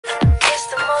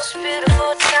most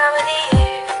beautiful time of the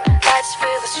year. Lights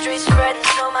fill the streets, spreading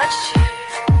so much cheer.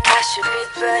 I should be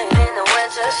playing in the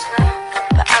winter snow,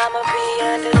 but I'ma be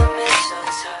under the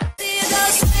mistletoe. See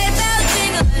those sleigh bells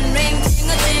jingling, ring,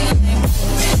 ting-a-ling-a-ling.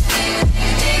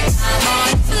 I'm on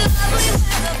lovely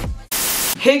weather.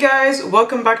 Hey guys,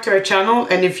 welcome back to our channel,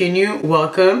 and if you're new,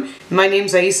 welcome. My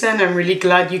name's Aisa and I'm really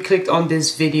glad you clicked on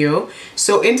this video.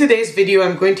 So in today's video,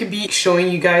 I'm going to be showing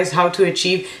you guys how to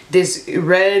achieve this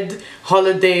red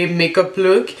holiday makeup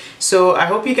look. So I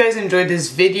hope you guys enjoyed this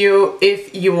video.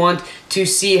 If you want to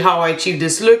see how I achieve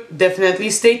this look, definitely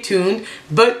stay tuned.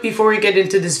 But before we get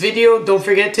into this video, don't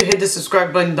forget to hit the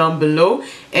subscribe button down below,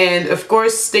 and of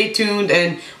course stay tuned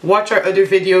and watch our other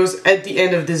videos at the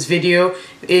end of this video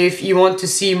if you want to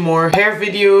see more hair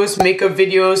videos, makeup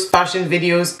videos, fashion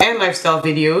videos, and lifestyle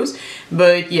videos.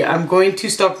 But yeah, I'm going to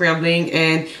stop rambling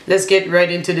and let's get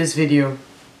right into this video.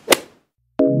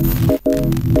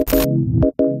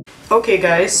 Okay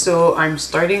guys, so I'm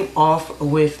starting off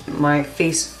with my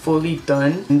face fully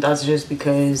done, and that's just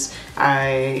because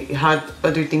I had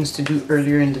other things to do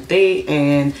earlier in the day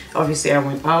and obviously I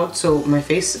went out, so my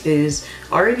face is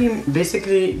already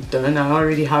basically done. I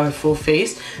already have a full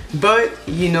face, but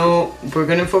you know, we're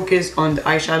gonna focus on the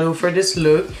eyeshadow for this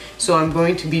look. So I'm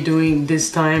going to be doing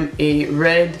this time a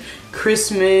red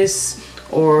Christmas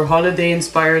or holiday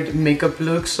inspired makeup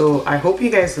look, so I hope you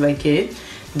guys like it.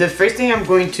 The first thing I'm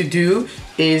going to do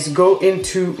is go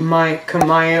into my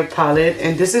Kamiah palette,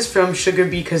 and this is from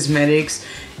Sugabee Cosmetics.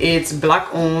 It's black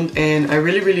owned and I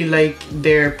really like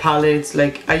their palettes.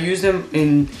 Like, I use them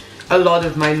in a lot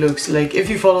of my looks. Like, if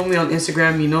you follow me on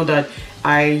Instagram, you know that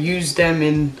I use them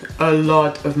in a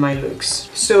lot of my looks.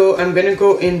 So I'm gonna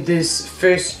go in this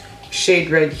first shade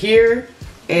right here,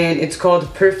 and it's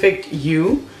called Perfect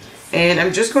You, and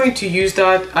I'm just going to use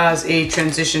that as a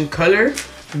transition color.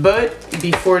 But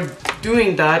before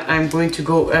doing that, I'm going to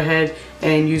go ahead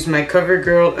and use my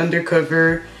Covergirl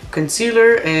Undercover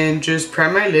concealer and just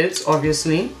prime my lids,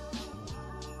 obviously.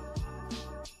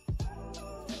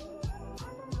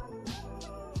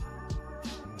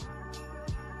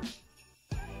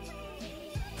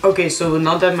 Okay, so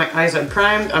now that my eyes are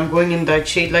primed, I'm going in that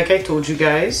shade like I told you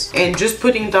guys, and just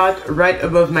putting that right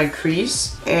above my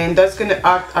crease, and that's gonna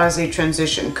act as a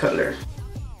transition color.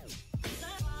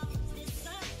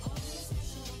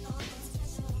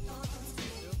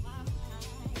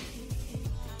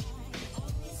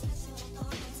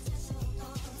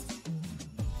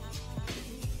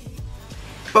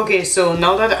 Okay, so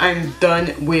now that I'm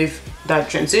done with that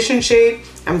transition shade,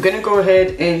 I'm gonna go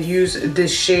ahead and use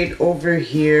this shade over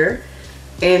here,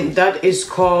 and that is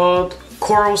called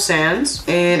Coral Sands,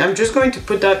 and I'm just going to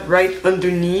put that right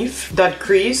underneath that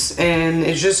crease, and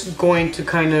it's just going to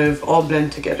kind of all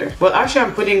blend together. Well, actually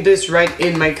I'm putting this right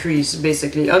in my crease,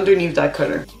 basically underneath that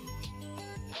color.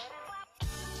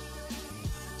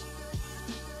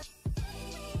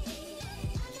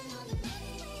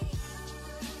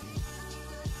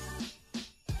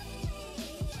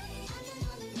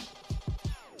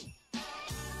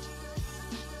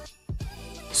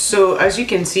 So as you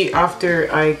can see,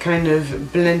 after I kind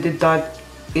of blended that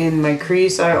in my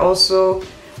crease, I also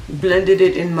blended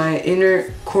it in my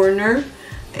inner corner,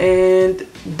 and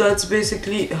that's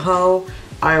basically how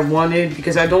I want it,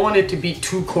 because I don't want it to be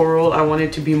too coral, I want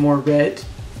it to be more red.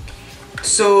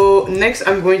 So next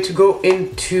I'm going to go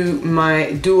into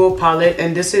my Duo palette,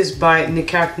 and this is by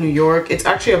NICKAK New York. It's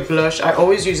actually a blush. I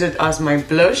always use it as my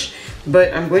blush,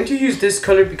 but I'm going to use this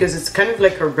color because it's kind of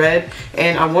like a red,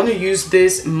 and I want to use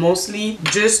this mostly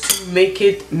just to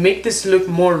make this look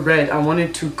more red. I want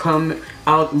it to come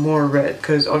out more red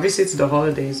because obviously it's the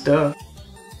holidays, duh.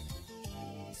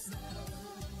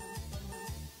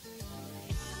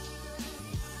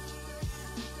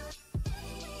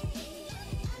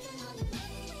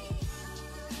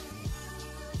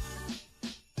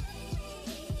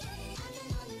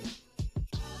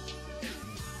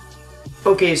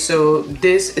 Okay, so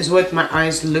this is what my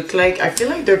eyes look like. I feel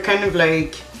like they're kind of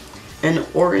like an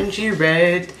orangey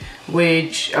red,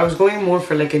 which I was going more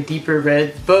for like a deeper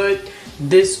red, but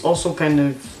this also kind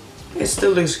of, it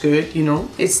still looks good, you know.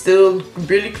 It's still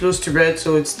really close to red,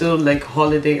 so it's still like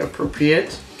holiday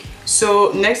appropriate.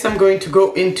 So next I'm going to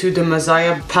go into the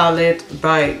Maziyah palette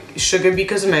by Sugabee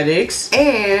Cosmetics,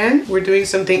 and we're doing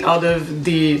something out of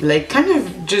the, like, kind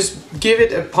of just give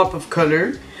it a pop of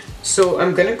color. So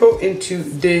I'm gonna go into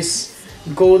this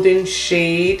golden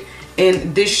shade,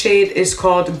 and this shade is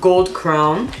called Gold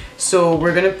Crown. So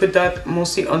we're gonna put that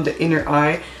mostly on the inner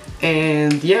eye,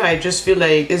 and yeah, I just feel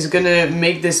like it's gonna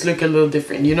make this look a little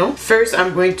different, you know. First,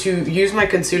 I'm going to use my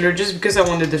concealer just because I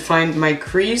want to define my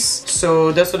crease,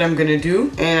 so that's what I'm gonna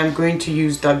do. And I'm going to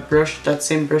use that brush, that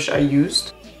same brush I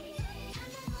used.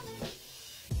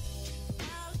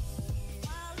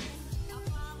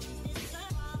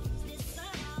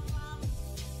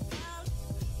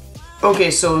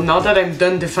 Okay, so now that I'm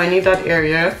done defining that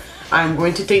area, I'm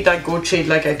going to take that gold shade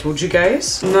like I told you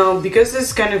guys. Now, because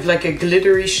it's kind of like a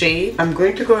glittery shade, I'm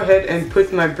going to go ahead and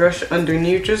put my brush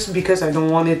underneath just because I don't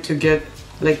want it to get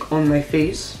like on my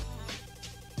face.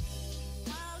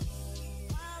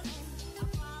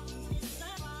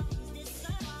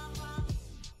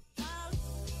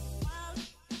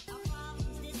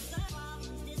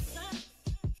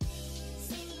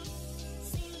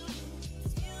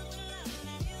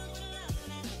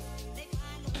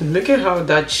 Look at how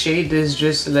that shade is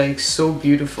just like so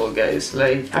beautiful, guys.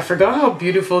 Like, I forgot how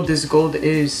beautiful this gold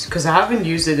is because I haven't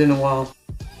used it in a while.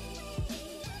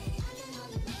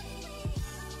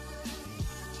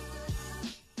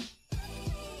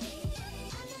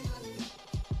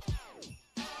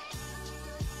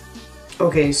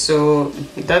 Okay, so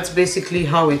that's basically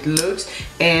how it looks,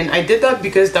 and I did that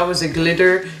because that was a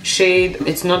glitter shade.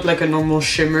 It's not like a normal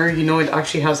shimmer, you know, it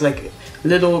actually has like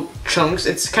little chunks.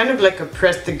 It's kind of like a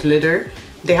pressed glitter.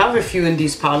 They have a few in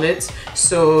these palettes,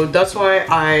 so that's why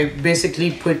I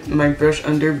basically put my brush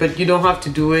under, but you don't have to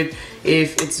do it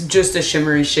if it's just a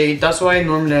shimmery shade. That's why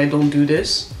normally I don't do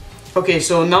this. Okay,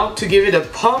 so now to give it a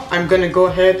pop, I'm gonna go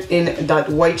ahead in that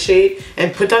white shade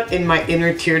and put that in my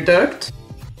inner tear duct.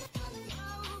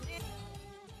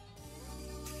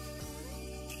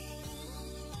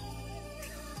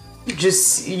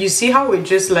 Just, you see how it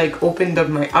just like opened up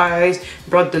my eyes,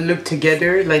 brought the look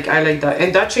together. Like, I like that.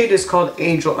 And that shade is called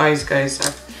Angel Eyes, guys.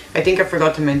 I think I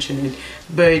forgot to mention it,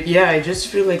 but yeah, I just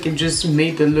feel like it just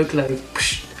made the look like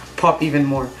pop even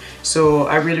more. So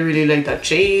I really like that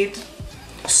shade.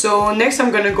 So next I'm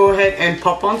gonna go ahead and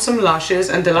pop on some lashes,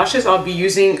 and the lashes I'll be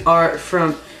using are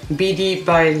from BD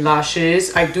by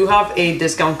Lashes. I do have a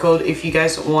discount code if you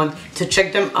guys want to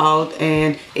check them out,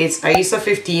 and it's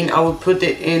Aisa15. I will put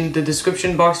it in the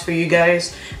description box for you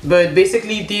guys. But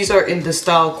basically these are in the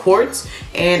style Quartz,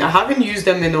 and I haven't used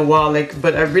them in a while, like,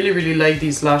 but I really like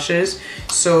these lashes,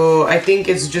 so I think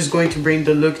it's just going to bring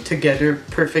the look together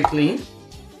perfectly.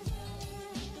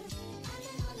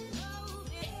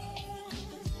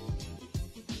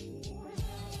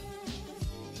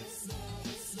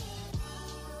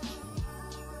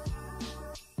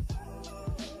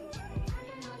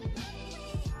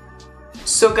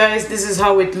 So guys, this is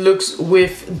how it looks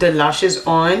with the lashes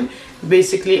on.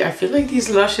 Basically, I feel like these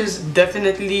lashes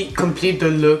definitely complete the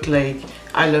look. Like,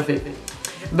 I love it.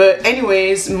 But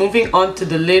anyways, moving on to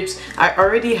the lips, I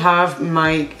already have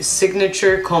my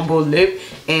signature combo lip,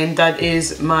 and that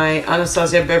is my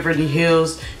Anastasia Beverly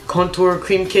Hills contour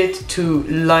cream kit to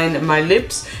line my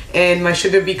lips, and my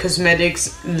Sugabee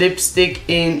Cosmetics lipstick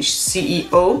in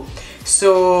CEO.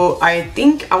 So I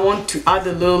think I want to add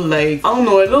a little, like, I don't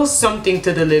know, a little something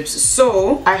to the lips.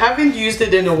 So I haven't used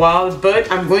it in a while,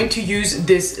 but I'm going to use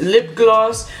this lip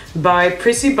gloss by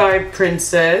Prissy by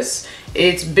Princess.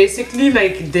 It's basically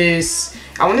like this,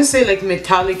 I want to say like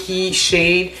metallic-y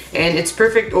shade, and it's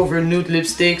perfect over nude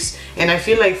lipsticks. And I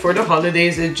feel like for the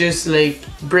holidays it just like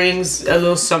brings a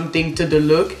little something to the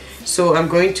look. So I'm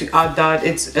going to add that.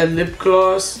 It's a lip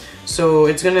gloss, so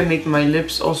it's gonna make my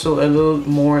lips also a little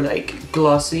more like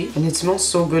glossy, and it smells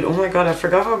so good. Oh my god, I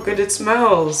forgot how good it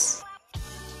smells.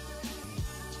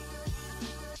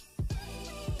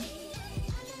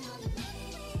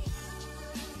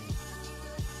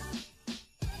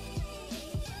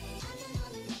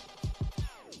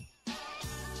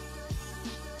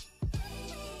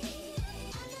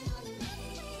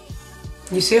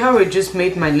 You see how it just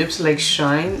made my lips like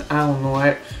shine? I don't know,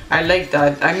 I like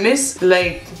that. I miss,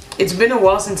 like, it's been a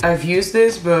while since I've used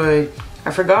this, but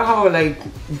I forgot how like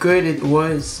good it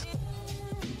was.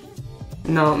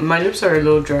 Now my lips are a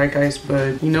little dry, guys,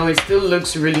 but you know, it still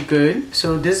looks really good.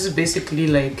 So this is basically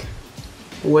like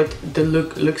what the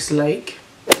look looks like.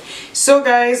 So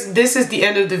guys, this is the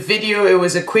end of the video. It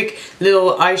was a quick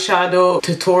little eyeshadow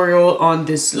tutorial on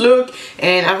this look,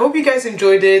 and I hope you guys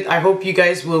enjoyed it. I hope you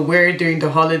guys will wear it during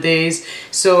the holidays.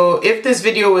 So if this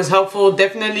video was helpful,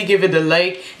 definitely give it a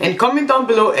like, and comment down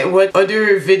below what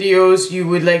other videos you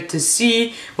would like to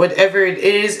see. Whatever it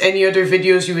is, any other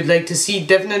videos you would like to see,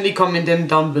 definitely comment them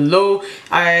down below.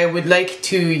 I would like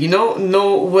to, you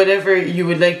know whatever you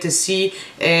would like to see,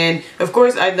 and of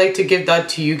course I'd like to give that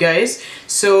to you guys.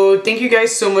 So thank thank you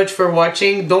guys so much for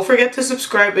watching. Don't forget to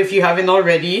subscribe if you haven't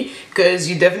already, because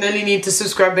you definitely need to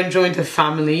subscribe and join the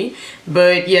family.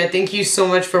 But yeah, thank you so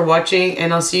much for watching,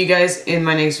 and I'll see you guys in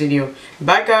my next video.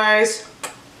 Bye guys.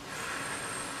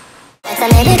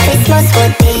 Christmas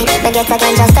would be, but guess I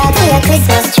can just start to your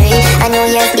Christmas.